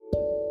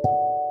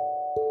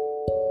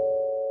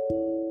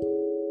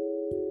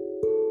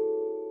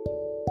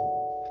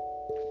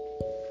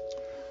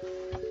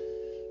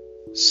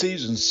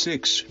Season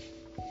 6,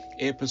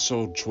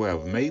 Episode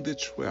 12, May the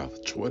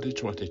 12th,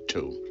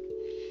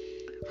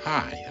 2022.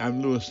 Hi,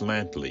 I'm Louis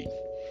Lampley.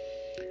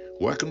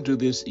 Welcome to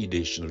this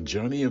edition of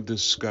Journey of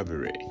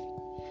Discovery.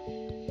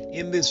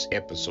 In this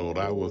episode,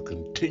 I will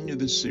continue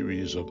the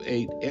series of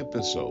 8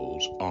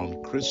 episodes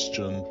on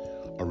Christian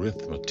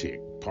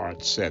arithmetic,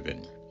 Part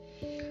 7.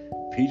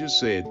 Peter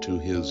said to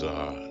his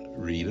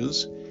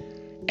readers,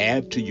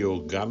 add to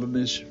your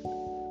godliness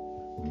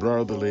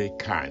brotherly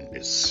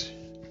kindness.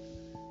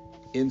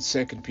 In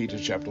 2 Peter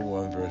chapter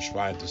 1, verse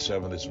 5 to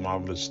 7, this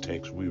marvelous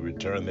text, we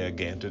return there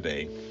again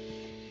today.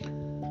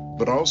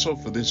 But also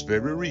for this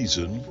very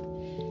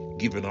reason,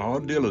 giving all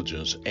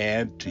diligence,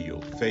 add to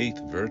your faith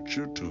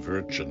virtue, to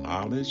virtue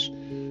knowledge,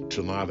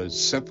 to knowledge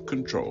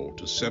self-control,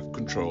 to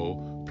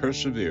self-control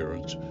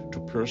perseverance,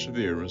 to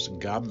perseverance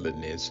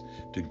godliness,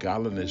 to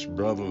godliness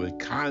brotherly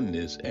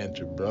kindness, and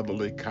to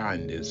brotherly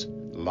kindness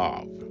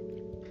love.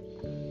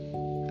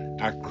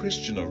 Our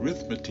Christian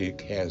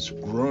arithmetic has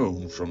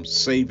grown from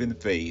saving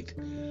faith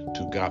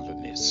to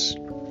godliness.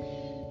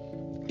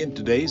 In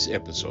today's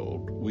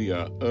episode, we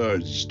are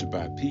urged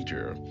by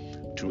Peter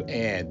to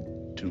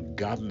add to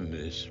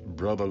godliness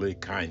brotherly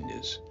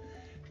kindness.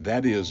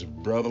 That is,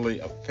 brotherly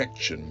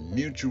affection,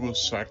 mutual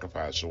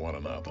sacrifice of one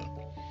another.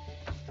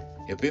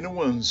 If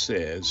anyone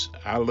says,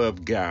 I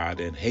love God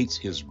and hates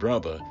his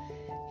brother,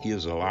 he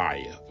is a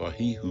liar. For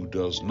he who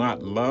does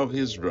not love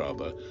his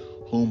brother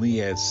whom he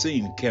has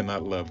seen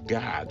cannot love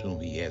God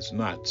whom he has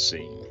not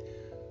seen.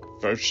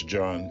 1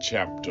 John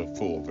chapter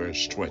 4,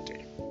 verse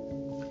 20.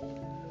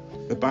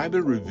 The Bible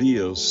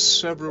reveals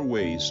several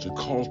ways to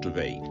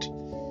cultivate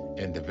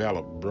and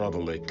develop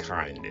brotherly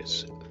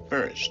kindness.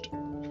 First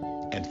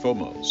and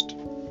foremost,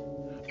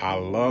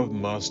 our love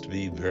must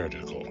be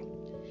vertical.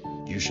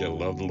 You shall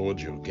love the Lord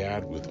your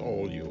God with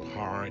all your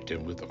heart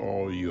and with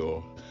all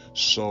your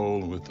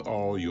soul, with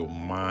all your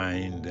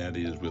mind, that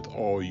is, with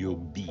all your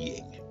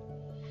being.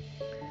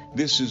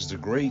 This is the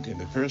great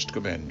and the first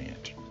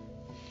commandment,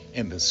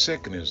 and the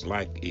second is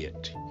like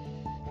it.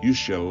 You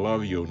shall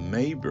love your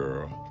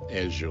neighbor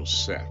as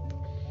yourself.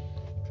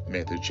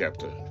 Matthew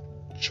chapter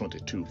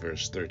 22,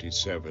 verse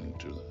 37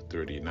 to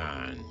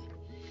 39.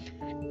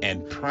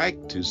 And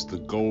practice the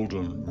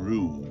golden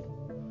rule.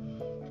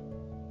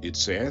 It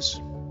says,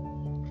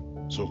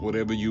 so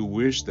whatever you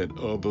wish that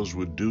others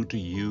would do to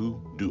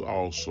you, do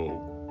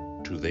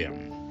also to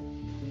them.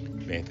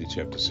 Matthew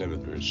chapter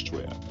 7, verse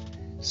 12.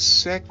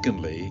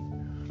 Secondly,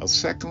 a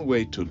second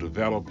way to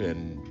develop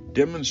and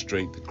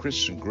demonstrate the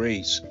Christian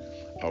grace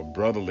of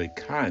brotherly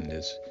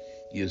kindness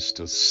is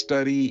to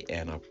study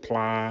and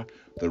apply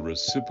the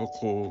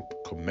reciprocal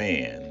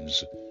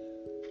commands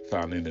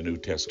found in the New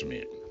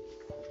Testament.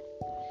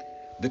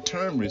 The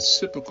term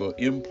reciprocal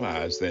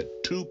implies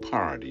that two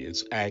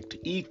parties act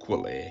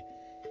equally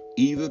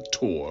either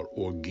toward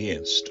or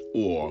against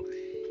or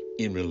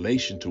in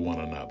relation to one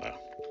another.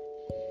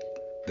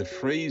 The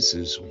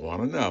phrases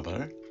one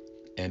another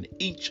and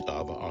each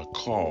other are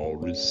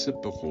called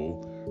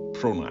reciprocal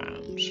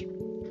pronouns.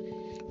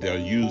 They are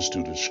used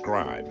to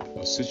describe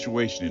a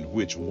situation in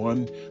which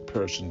one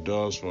person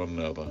does for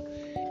another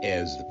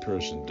as the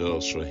person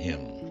does for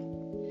him.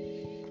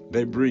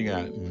 They bring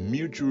out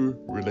mutual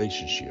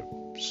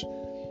relationships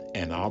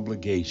and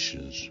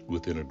obligations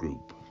within a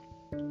group.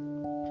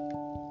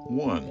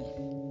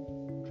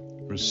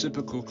 1.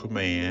 Reciprocal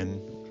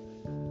command,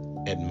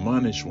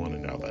 admonish one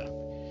another.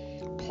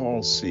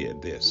 Paul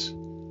said this,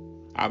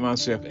 I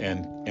myself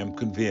am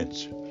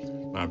convinced,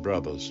 my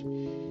brothers,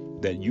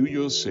 that you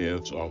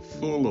yourselves are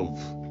full of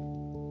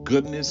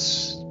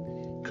goodness,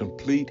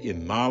 complete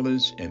in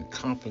knowledge, and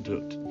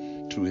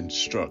competent to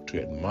instruct,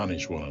 to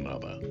admonish one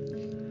another.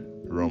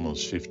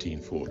 Romans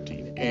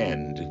 15:14.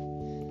 And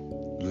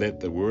let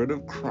the word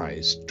of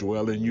Christ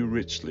dwell in you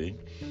richly,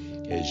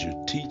 as you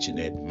teach and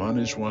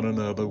admonish one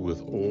another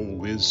with all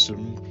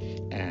wisdom,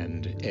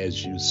 and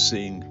as you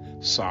sing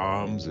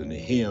psalms and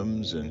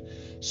hymns and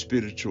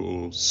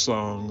spiritual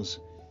songs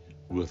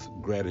with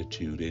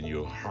gratitude in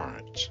your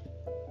hearts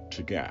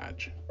to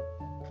God.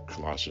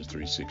 Colossians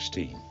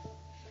 3:16.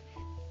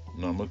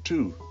 Number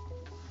 2,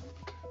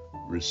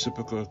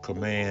 reciprocal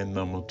command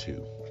number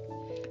 2.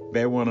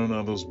 Bear one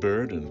another's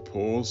burden.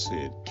 Paul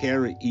said,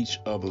 carry each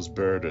other's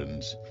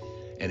burdens,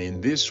 and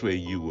in this way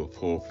you will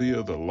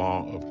fulfill the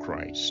law of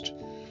Christ.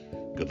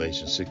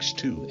 Galatians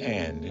 6:2.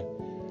 And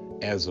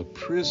as a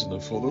prisoner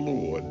for the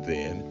Lord,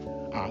 then,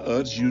 I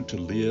urge you to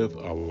live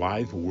a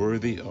life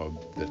worthy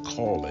of the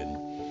calling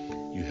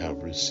you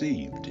have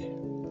received.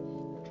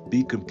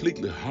 Be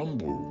completely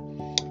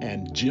humble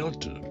and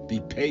gentle.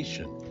 Be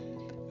patient,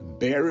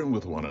 bearing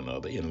with one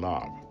another in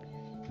love.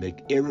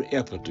 Make every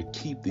effort to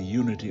keep the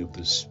unity of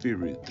the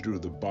Spirit through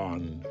the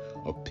bond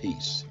of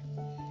peace.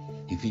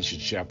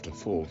 Ephesians chapter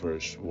 4,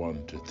 verse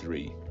 1 to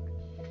 3.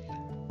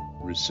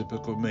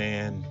 Reciprocal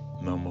man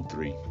number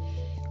 3.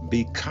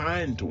 Be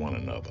kind to one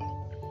another.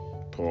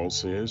 Paul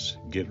says,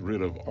 get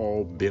rid of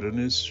all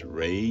bitterness,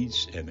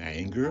 rage, and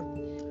anger,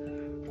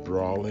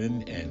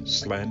 brawling and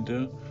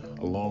slander,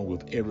 along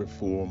with every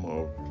form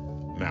of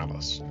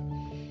malice.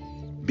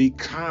 Be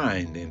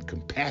kind and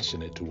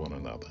compassionate to one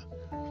another,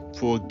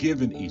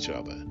 forgiving each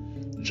other,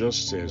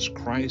 just as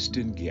Christ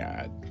in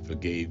God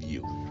forgave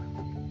you.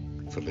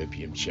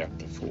 Philippians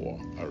chapter 4,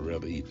 or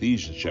rather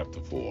Ephesians chapter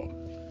 4,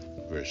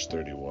 verse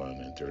 31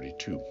 and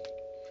 32.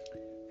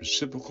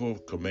 Reciprocal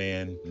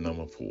command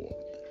number 4.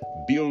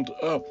 Build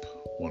up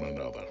one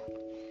another.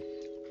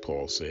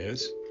 Paul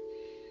says,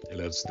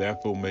 let us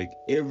therefore make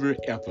every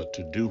effort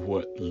to do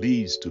what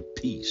leads to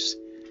peace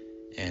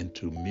and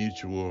to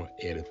mutual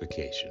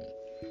edification.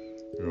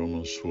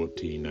 Romans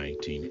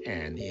 14:19.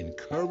 And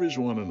encourage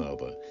one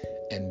another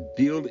and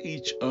build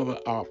each other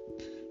up,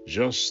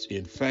 just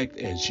in fact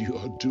as you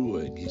are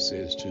doing, he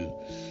says to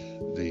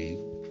the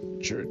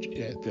church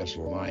at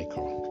Thessalonica.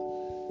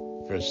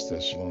 1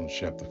 Thessalonians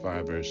chapter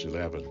 5, verse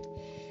 11.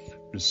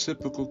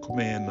 Reciprocal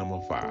command number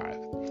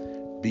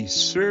 5. Be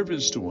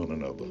servants to one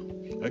another.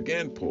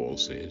 Again, Paul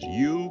says,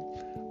 you,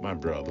 my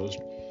brothers,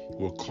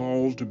 were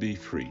called to be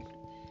free,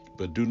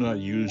 but do not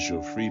use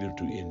your freedom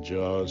to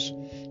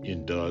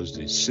indulge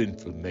the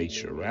sinful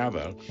nature.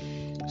 Rather,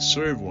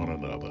 serve one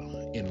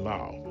another in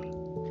love.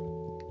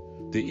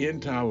 The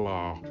entire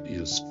law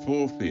is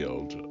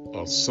fulfilled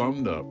or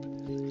summed up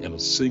in a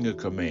single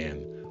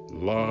command: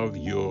 love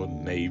your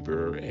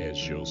neighbor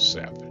as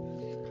yourself.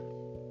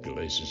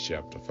 Galatians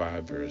chapter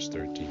 5, verse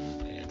 13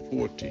 and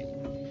 14.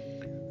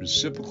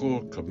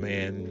 Reciprocal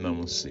command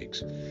number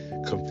 6.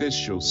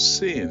 Confess your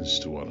sins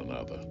to one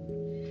another.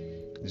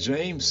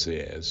 James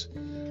says,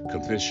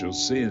 confess your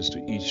sins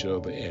to each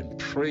other and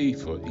pray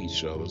for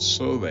each other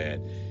so that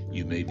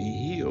you may be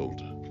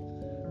healed.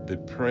 The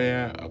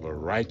prayer of a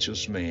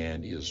righteous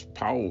man is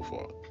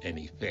powerful and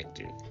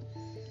effective.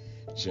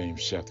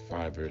 James chapter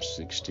 5, verse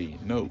 16.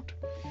 Note,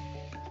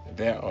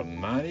 there are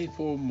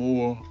 94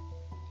 more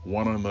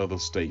one another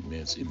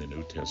statements in the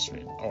New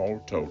Testament.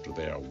 All total,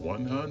 there are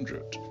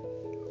 100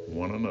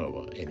 one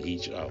another and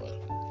each other.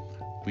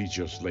 We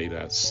just laid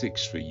out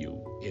 6 for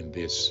you in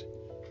this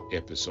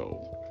episode.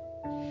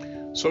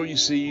 So you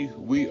see,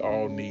 we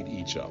all need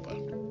each other.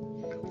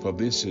 For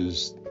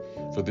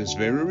this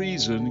very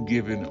reason,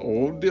 giving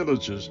all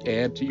diligence,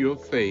 add to your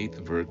faith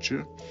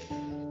virtue,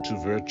 to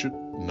virtue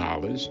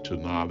knowledge, to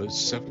knowledge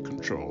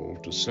self-control,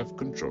 to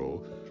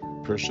self-control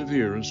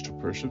perseverance, to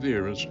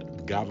perseverance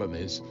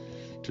godliness,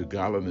 to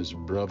godliness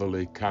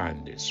brotherly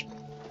kindness.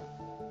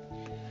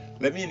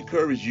 Let me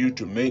encourage you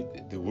to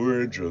make the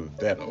words of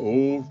that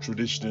old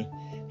traditional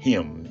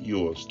hymn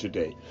yours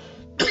today.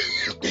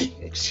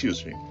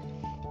 Excuse me.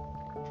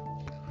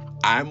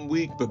 I'm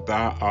weak, but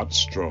thou art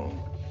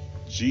strong.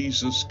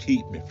 Jesus,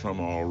 keep me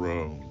from all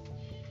wrong.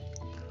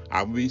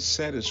 I will be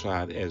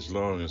satisfied as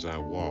long as I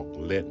walk.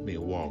 Let me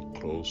walk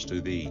close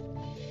to thee.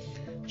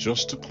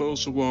 Just a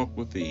closer walk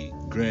with thee.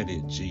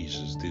 Granted,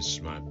 Jesus, this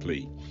is my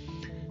plea.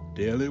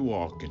 Daily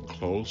walking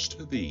close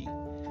to thee.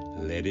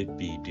 Let it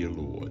be, dear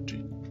Lord.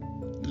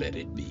 Let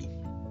it be.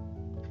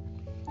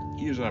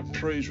 Here's our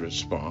praise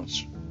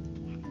response.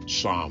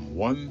 Psalm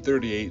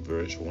 138,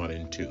 verse 1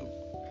 and 2.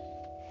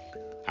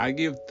 I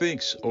give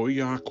thanks, O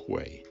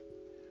Yahweh,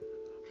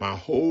 my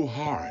whole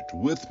heart,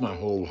 with my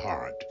whole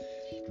heart.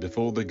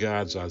 Before the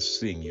gods I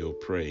sing your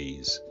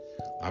praise.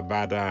 I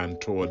bow down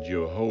toward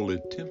your holy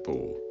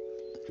temple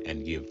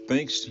and give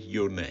thanks to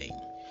your name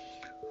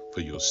for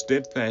your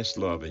steadfast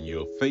love and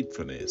your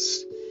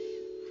faithfulness.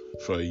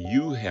 For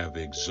you have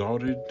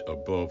exalted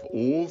above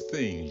all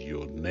things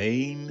your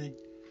name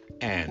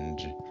and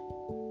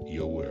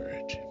your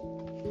word.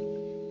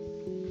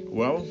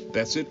 Well,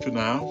 that's it for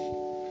now.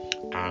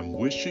 I'm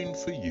wishing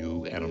for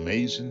you an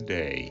amazing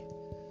day.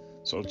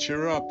 So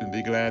cheer up and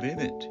be glad in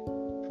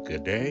it.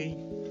 Good day.